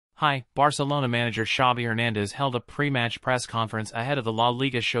Hi, Barcelona manager Xavi Hernandez held a pre-match press conference ahead of the La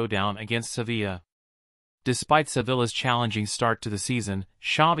Liga showdown against Sevilla. Despite Sevilla's challenging start to the season,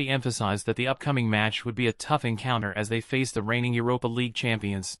 Xavi emphasized that the upcoming match would be a tough encounter as they face the reigning Europa League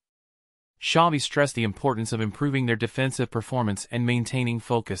champions. Xavi stressed the importance of improving their defensive performance and maintaining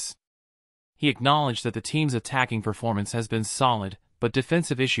focus. He acknowledged that the team's attacking performance has been solid, but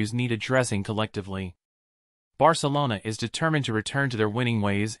defensive issues need addressing collectively. Barcelona is determined to return to their winning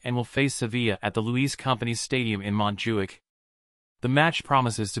ways and will face Sevilla at the Luis Companys Stadium in Montjuic. The match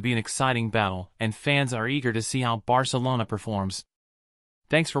promises to be an exciting battle, and fans are eager to see how Barcelona performs.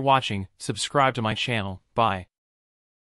 Thanks for watching, subscribe to my channel, bye.